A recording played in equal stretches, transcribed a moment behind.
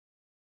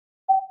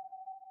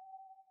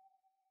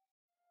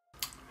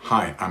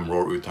Hi, I'm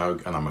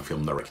Uthaug and I'm a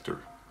film director.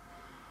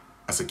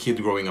 As a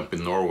kid growing up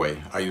in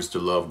Norway, I used to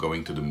love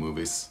going to the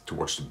movies to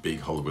watch the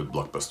big Hollywood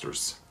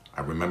blockbusters.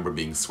 I remember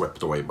being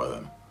swept away by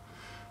them.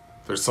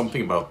 There's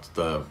something about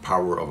the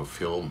power of a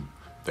film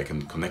that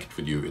can connect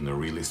with you in a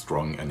really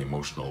strong and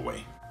emotional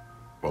way.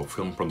 While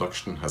film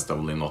production has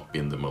definitely not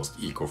been the most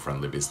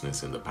eco-friendly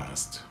business in the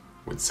past,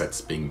 with sets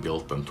being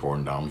built and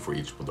torn down for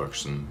each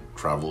production,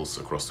 travels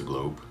across the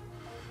globe.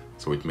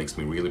 So it makes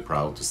me really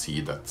proud to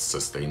see that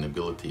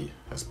sustainability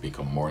has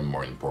become more and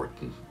more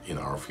important in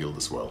our field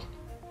as well.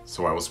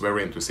 So I was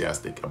very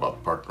enthusiastic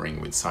about partnering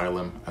with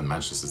Xylem and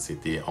Manchester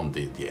City on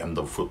the End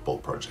of Football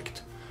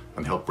project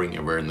and help bring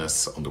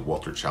awareness on the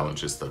water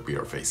challenges that we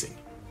are facing.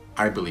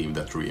 I believe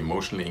that through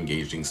emotionally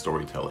engaging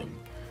storytelling,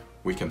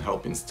 we can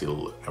help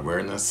instill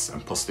awareness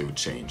and positive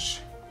change.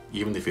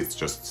 Even if it's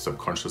just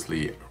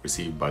subconsciously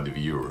received by the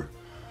viewer,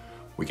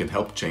 we can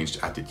help change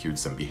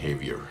attitudes and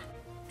behavior.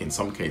 In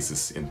some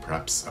cases, in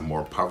perhaps a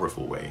more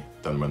powerful way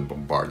than when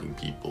bombarding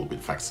people with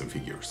facts and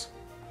figures.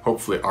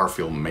 Hopefully our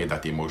film made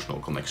that emotional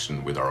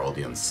connection with our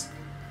audience,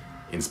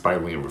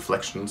 inspiring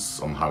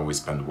reflections on how we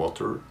spend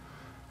water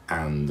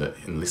and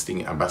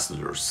enlisting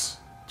ambassadors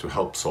to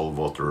help solve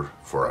water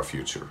for our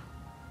future.